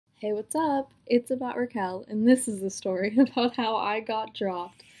Hey, what's up? It's about Raquel, and this is the story about how I got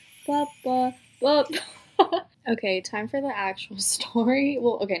dropped. Blah, blah, blah. Okay, time for the actual story.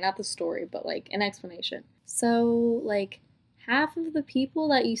 Well, okay, not the story, but like an explanation. So, like, half of the people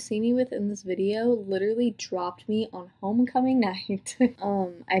that you see me with in this video literally dropped me on homecoming night.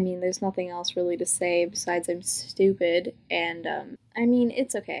 I mean, there's nothing else really to say besides I'm stupid, and I mean,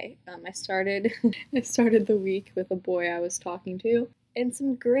 it's okay. I started the week with a boy I was talking to and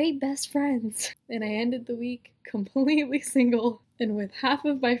some great best friends, and I ended the week completely single and with half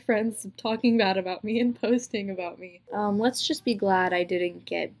of my friends talking bad about me and posting about me. Let's just be glad I didn't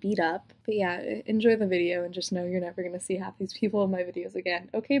get beat up. But yeah, enjoy the video and just know you're never gonna see half these people in my videos again.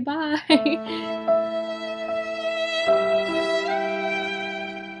 Okay, bye!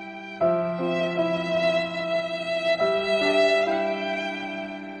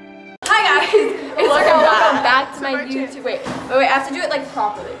 Welcome back to my YouTube. Wait, I have to do it like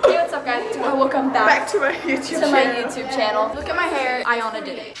properly. Hey, what's up, guys? Welcome back to my YouTube channel. Look at my hair. Iona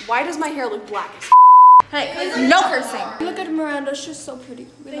did it. Why does my hair look black? Hey, no cursing. Look at Miranda. She's so pretty.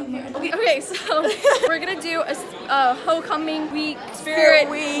 We love Miranda. Okay, so we're gonna do a homecoming week spirit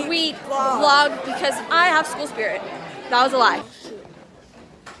week vlog because I have school spirit. That was a lie.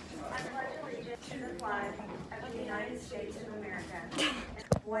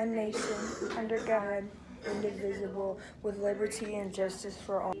 One nation, under God, indivisible, with liberty and justice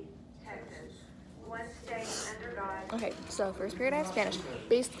for all. One state under God. Okay, so first period I have Spanish.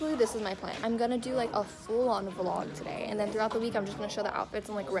 Basically, this is my plan. I'm gonna do like a full-on vlog today, and then throughout the week, I'm just gonna show the outfits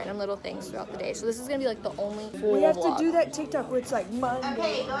and like random little things throughout the day. So this is gonna be like the only full We have vlog. to do that TikTok where it's like Monday.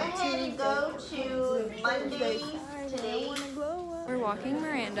 Okay, go ahead and go to Monday today. We're walking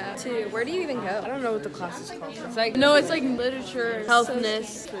Miranda to, where do you even go? I don't know what the class is called. It's like, no, it's like literature,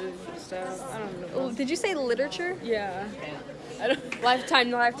 healthness, food stuff. I don't know. Oh, did you say literature? Yeah. I don't, lifetime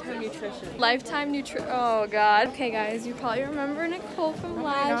nutrition. Lifetime nutrition. Oh God. Okay, guys, you probably remember Nicole from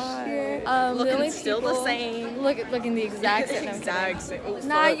last year. Looking still the same. Looking the exact same. Exact same. Oh,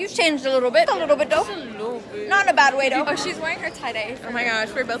 nah, you changed a little bit. A little bit though. a little bit. Not in a bad way though. Oh, she's wearing her tie-dye. Oh my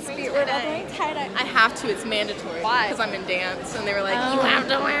gosh, we're both wearing tie-dye. I have to. It's mandatory. Why? Because I'm in dance, and they were like, you have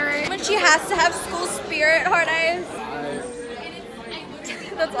to wear it. When she has to have school spirit, hard eyes.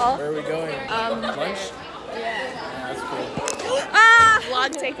 That's all. Where are we going? Lunch? Yeah. That's cool.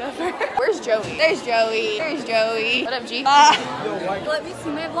 Vlog takeover. Where's Joey? There's Joey. There's Joey. What up, G? Let me see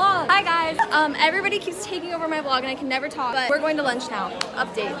my vlog. Hi guys. Everybody keeps taking over my vlog and I can never talk, but we're going to lunch now.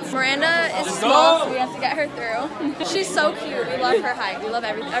 Updates. Miranda is small, so we have to get her through. She's so cute. We love her height. We love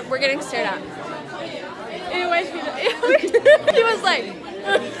everything. We're getting stared at. He was like,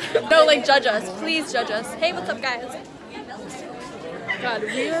 no, like judge us. Please judge us. Hey, what's up, guys? God,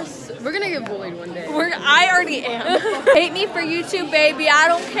 we're gonna get bullied one day. I already am. Hate me for YouTube, baby. I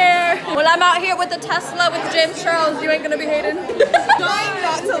don't care. When I'm out here with the Tesla with James Charles, you ain't gonna be hating. Trying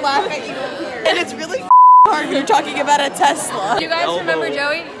not to laugh at you here. And it's really hard when you're talking about a Tesla. Do you guys remember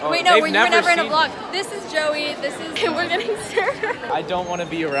Joey? Wait, no, you were never in a vlog. This is Joey. This is. We're getting stared. I don't want to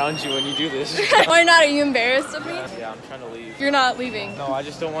be around you when you do this. Why not? Are you embarrassed of me? Yeah, I'm trying to leave. You're not leaving. No, I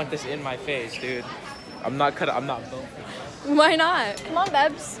just don't want this in my face, dude. I'm not built. Why not? Come on,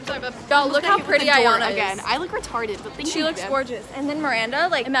 Bebs. God, look how pretty Iona is. Again. I look retarded, but She looks gorgeous. And then Miranda,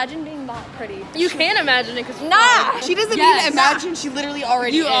 like, imagine being that pretty. You can't imagine it because She doesn't need to imagine. She literally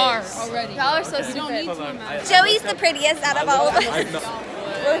already is. You are already. Y'all are so stupid. Hold on. Joey's the prettiest out of all of us. We're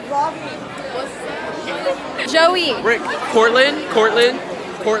vlogging. Joey. Rick, Cortland.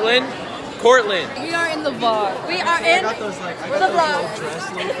 We are in the vlog. We are in the vlog.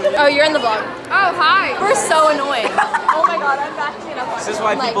 Oh, you're in the vlog. Oh, hi. We're so annoying. Oh my God, I'm backing up. This is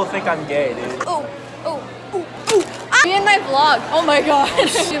why people think I'm gay, dude. Be in my vlog. Oh my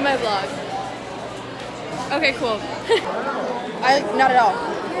gosh. Be in my vlog. Okay, cool. Not at all.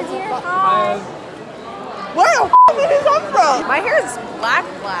 Where the f did it come from? My hair is black.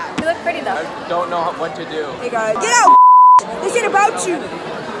 You look pretty though. I don't know what to do. Hey guys, get out! This ain't about you.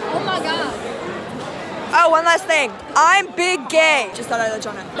 Oh my God. Oh, one last thing. I'm big gay. Just thought I'd let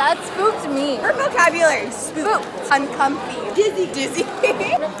y'all know. That spooked me. Her vocabulary is spooked. Uncomfy. Dizzy.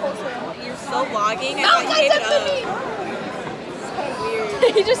 You're so vlogging. No, don't touch me.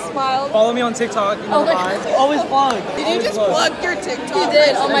 He just smiled. Follow me on TikTok. You know the always vlog. Did you just plug your TikTok? He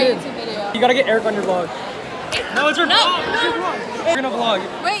did on my YouTube video. You gotta get Eric on your vlog. No, it's your vlog. It's your vlog. We're gonna vlog.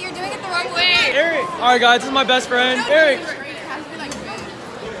 Wait, you're doing it the wrong way. Eric. All right, guys, this is my best friend, Eric.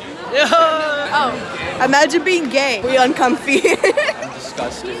 Yeah. Oh. Imagine being gay. We uncomfy. I'm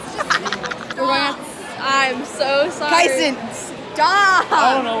disgusted. I'm so sorry. Tyson, stop.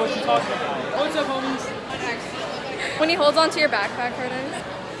 I don't know what you're talking about. What's up, homies? When he holds onto your backpack, Curtis.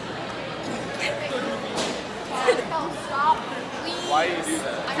 Stop, please. Why do you do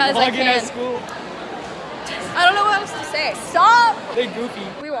that? Because I Vlogging at can. school. I don't know what else to say. Stop! They goofy.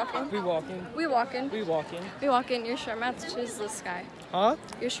 We walking. We walking. We walking. We walking. We walking. Your shirt matches the sky. Huh?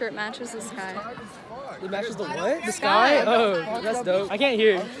 Your shirt matches the sky. It matches the what? The sky? Oh, that's dope. I can't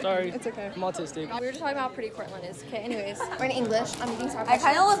hear. Sorry. It's okay. I'm autistic. We were just talking about how pretty Cortland is. Okay, anyways. We're in English. I'm eating Starbucks. I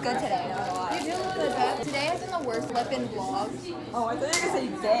kind of look good today. You do look good, Beth. Today has been the worst lip-in vlog. Oh, I thought you were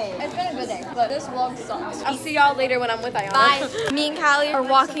gonna say day. It's been a good day, but this vlog sucks. I'll see y'all later when I'm with Ayana. Bye. Me and Callie are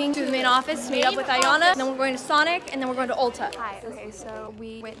walking to the main office to meet up with Ayana. And then we're going to Sonic, and then we're going to Ulta. Hi. Okay, so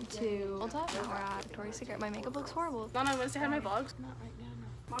we went to Ulta. Now we're at Victoria's Secret. My makeup looks horrible. Mama, want to say hi to my vlogs? Not right now, no.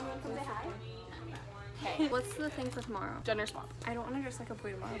 Mom, you want to come say hi? Okay. What's the thing for tomorrow? Gender swap. I don't want to dress like a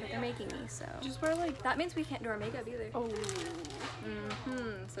boy tomorrow, but they're making me, so. Just wear like. That means we can't do our makeup either. Oh.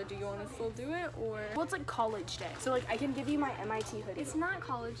 So do you want to still do it or? Well, it's like college day. So like I can give you my MIT hoodie. It's not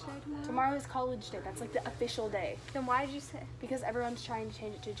college day tomorrow. Tomorrow is college day. That's like the official day. Then why did you say? Because everyone's trying to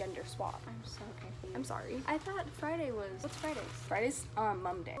change it to gender swap. I'm so okay. I'm sorry. I thought Friday was. What's Fridays? Friday's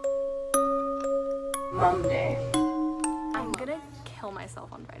Mum Day. Mum Day. I'm gonna kill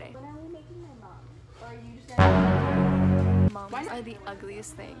myself on Friday. When are we making my mom? Or are you just Moms are the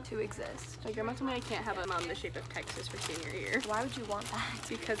ugliest thing to exist. My grandma told me I can't have a mom the shape of Texas for senior year. Why would you want that?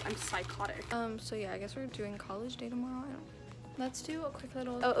 Because I'm psychotic. So yeah, I guess we're doing college day tomorrow. Let's do a quick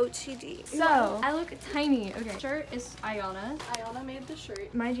little OOTD. So, I look tiny. Okay, shirt is Ayana. Ayana made the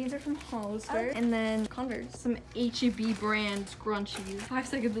shirt. My jeans are from Hollister. And then Converse. Some H-E-B brand scrunchies. 5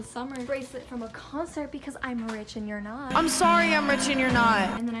 Seconds of Summer. Bracelet from a concert because I'm rich and you're not. I'm sorry I'm rich and you're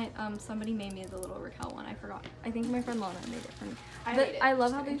not. And then somebody made me the little Raquel one. I forgot. I think my friend Lana made it for me. I But made it, I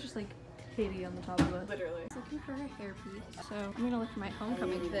love how there's just like Katie on the top of it. Literally. I was looking for a hairpiece. So I'm gonna look for my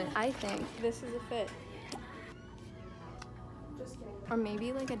homecoming fit. I think this is a fit. Or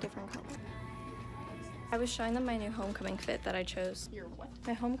maybe like a different color. I was showing them my new homecoming fit that I chose. Your what?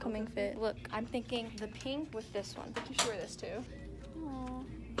 My homecoming fit. Look, I'm thinking the pink with this one. But you should wear this too.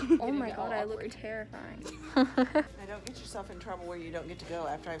 Oh my god, I look terrifying. Now don't get yourself in trouble where you don't get to go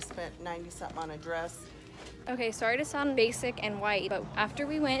after I've spent 90 something on a dress. Okay, sorry to sound basic and white, but after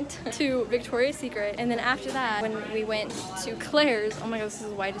we went to Victoria's Secret, and then after that, when we went to Claire's, oh my god, this is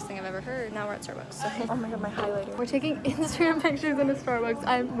the whitest thing I've ever heard. Now we're at Starbucks. So. Oh my god, my highlighter. We're taking Instagram pictures in a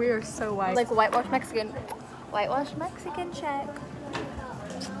Starbucks. We are so white. Like whitewashed Mexican. Whitewashed Mexican check.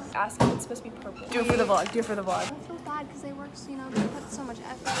 Ask if it's supposed to be purple. Do it for the vlog. Do it for the vlog. I feel bad because they work, you know, they put so much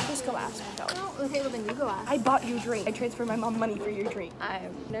effort. Just go ask. No, okay, well then you go ask. I bought you a drink. I transferred my mom money for your drink.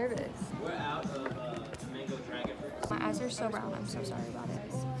 I'm nervous. We're out of mango dragon fruit. My eyes are so brown. I'm so sorry about it.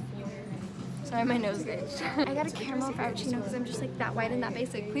 Sorry, my nose itched. I got a caramel frappuccino because I'm just like that white and that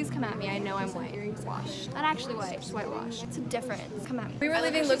basic. Please come at me. I know I'm white. Washed. Not actually white, just whitewash. It's a difference. Come at me. We were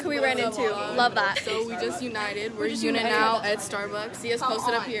leaving. Look who we ran into. Love that. So we just united. We're unit now at Starbucks. See us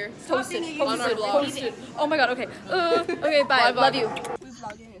posted up here. Posted on our vlog. Posted. Oh my god. Okay. Okay. Bye. Love you. We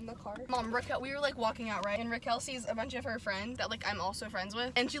vlogging in the car. Mom, Raquel, we were like walking out, right? And Raquel sees a bunch of her friends that like I'm also friends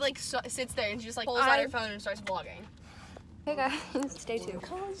with, and she like sits there and she just like pulls out her phone and starts vlogging. Hey guys, day 2.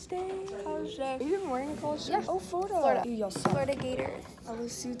 College day. College day. Are you even wearing a college shirt? Yeah. Oh, Florida. Florida. Ew, y'all suck. Florida Gators.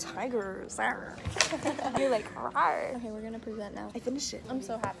 LSU Tigers. You're like, rawr. Okay, we're gonna present now. I finished it. I'm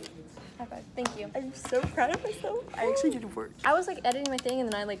so happy. High five. Thank you. I'm so proud of myself. I actually did work. I was like editing my thing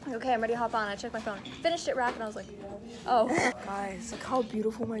and then I like, okay, I'm ready to hop on. I checked my phone. Finished it, wrapped, and I was like, oh. Guys, look how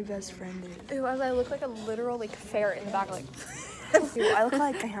beautiful my best friend is. Ew, I look like a literal like ferret in the back, like. Ew, I look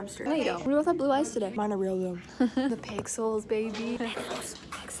like a hamster. No, you don't. We both have blue eyes today. Mine are real though. The pixels, baby. Pixels.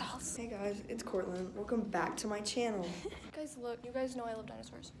 Hey guys, it's Cortland. Welcome back to my channel. Guys, look. You guys know I love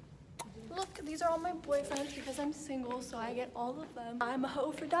dinosaurs. Look, these are all my boyfriends because I'm single, so I get all of them. I'm a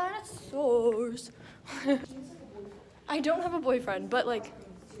hoe for dinosaurs. I don't have a boyfriend, but like,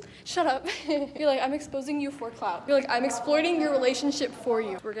 shut up. You're like, I'm exposing you for clout. You're like, I'm exploiting your relationship for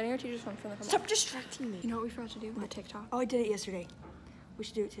you. We're getting our teacher's phone from the Stop distracting me. You know what we forgot to do? The TikTok. Oh, I did it yesterday. We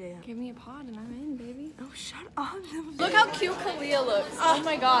should do it today. Give me a pod and I'm in, baby. Oh, shut up. Look how cute Kalia looks. Oh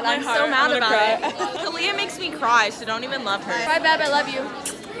my god, I'm so mad about it. Kalia makes me cry, so don't even love her. Bye, Bab, I love you.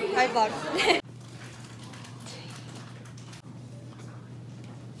 Bye, vlog.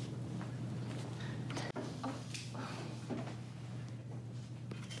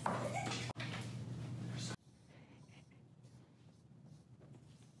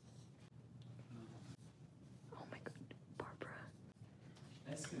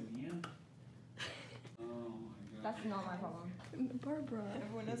 That's not my problem. Barbara.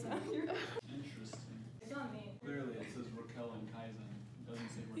 Everyone knows that. Interesting. It's not me. Clearly it says Raquel and Kaizen. It doesn't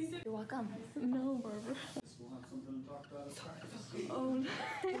say Raquel. You're welcome. No, Barbara. We'll have something to talk about. Oh no.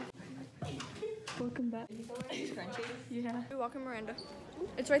 Welcome back. Yeah. We walking Miranda.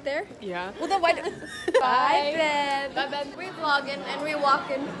 It's right there? Yeah. Well, then why? Bye, babe. Bye, babe. We vlogging and we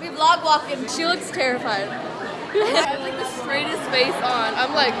walking. We vlog walking. She looks terrified. I have like the straightest face on.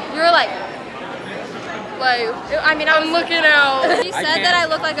 I'm like, You were like, I mean, I'm looking out. She said that I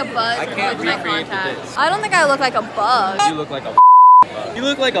look like a bug I can't with my recreate the contacts. diss. I don't think I look like a bug. You look like a You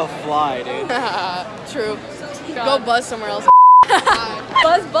look like a fly, dude. True. Go buzz somewhere else.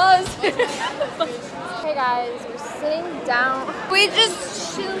 Buzz. Hey guys, we're sitting down. We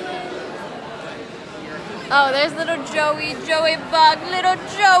just chilling. Oh, there's little Joey Bug, little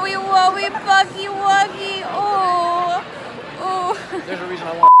Joey Woey Buggy Wuggy. Oh. There's a reason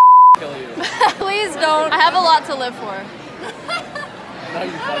I want to kill you. Please don't. I have a lot to live for. No,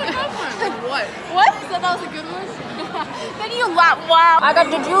 you fucking What? What? You said that was a good one? Then you laugh. Wow. I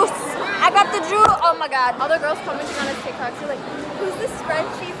got the juice. Oh my god. Other girls commenting on his TikToks. They're like, who's this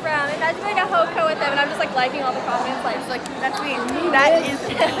scrunchie from? Imagine like a hoco with them. And I'm just like liking all the comments. Like that's me. That is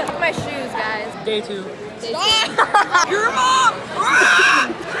my shoes, guys. Day 2. Your mom!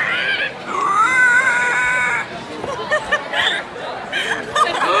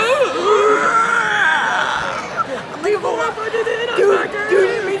 Dude,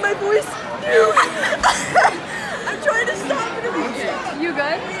 you made my voice. I'm trying to stop it. You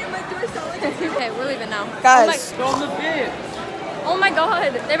good? My voice sound like a Okay, we're leaving now. Guys, Go on the bed. Oh my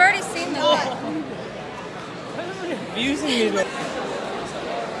god. They've already seen this. Abusing me though.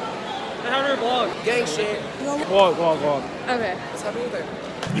 I have her vlog. Gang shit. Vlog. Okay. What's happening with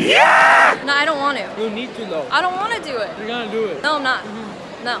her? No, I don't want to. You need to though. I don't want to do it. You're gonna do it. No, I'm not.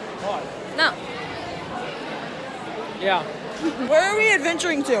 No. Why? No. Yeah. where are we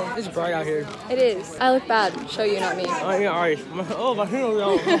adventuring to? It's bright out here. It is. I look bad. Show you, not me. Yeah, alright. Oh, my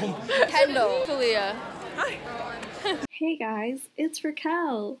hair. Kendall. Kalia. Hey guys, it's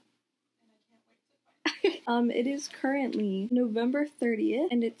Raquel. It is currently November 30th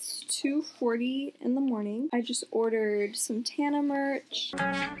and it's 2:40 in the morning. I just ordered some Tana merch.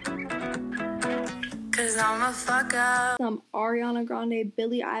 Cause I'm a fuck up. Some Ariana Grande,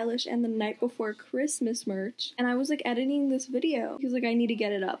 Billie Eilish, and The Night Before Christmas merch. And I was like editing this video. He was like, I need to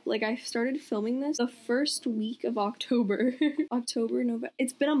get it up. Like I started filming this the first week of October. October, November.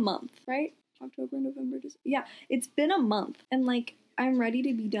 It's been a month, right? October, November, December. Yeah, it's been a month. And like, I'm ready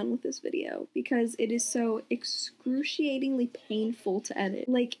to be done with this video because it is so excruciatingly painful to edit.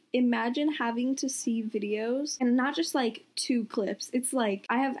 Like, imagine having to see videos and not just like 2 clips. It's like,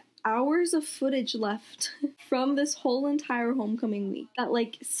 I have hours of footage left from this whole entire homecoming week that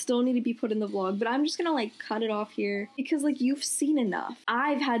like still need to be put in the vlog, but I'm just gonna like cut it off here because like you've seen enough.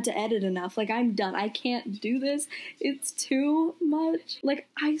 I've had to edit enough. Like I'm done. I can't do this. It's too much. Like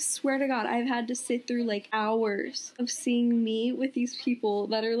I swear to God, I've had to sit through like hours of seeing me with these people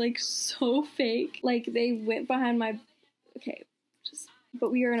that are like so fake. Like they went behind my, okay, but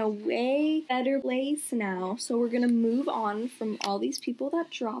we are in a way better place now, so we're gonna move on from all these people that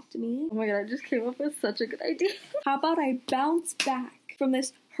dropped me. Oh my god, I just came up with such a good idea. How about I bounce back from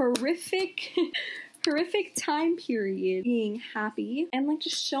this horrific time period being happy and like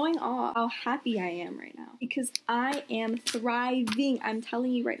just showing off how happy I am right now because I am thriving. I'm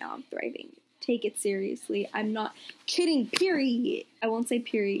telling you right now, I'm thriving. Take it seriously. I'm not kidding, period. I won't say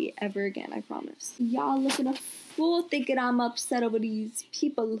period ever again, I promise. Y'all looking a fool thinking I'm upset over these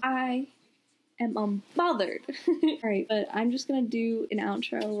people. I am unbothered. Alright, but I'm just gonna do an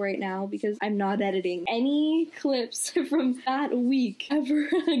outro right now because I'm not editing any clips from that week ever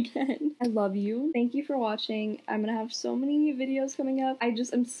again. I love you. Thank you for watching. I'm gonna have so many videos coming up.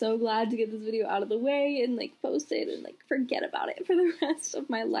 I'm so glad to get this video out of the way and like post it and like forget about it for the rest of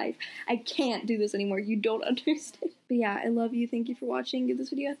my life. I can't do this anymore. You don't understand. But yeah, I love you. Thank you for watching. Give this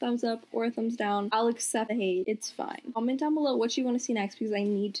video a thumbs up or a thumbs down. I'll accept the hate. It's fine. Comment down below what you want to see next because I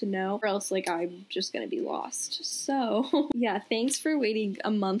need to know or else like I'm just gonna be lost. So yeah, thanks for waiting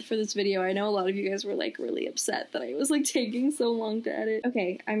a month for this video. I know a lot of you guys were like really upset that I was like taking so long to edit.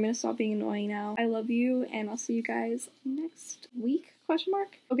 Okay, I'm gonna stop being annoying now. I love you and I'll see you guys next week? ?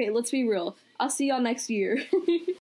 Okay, let's be real. I'll see y'all next year.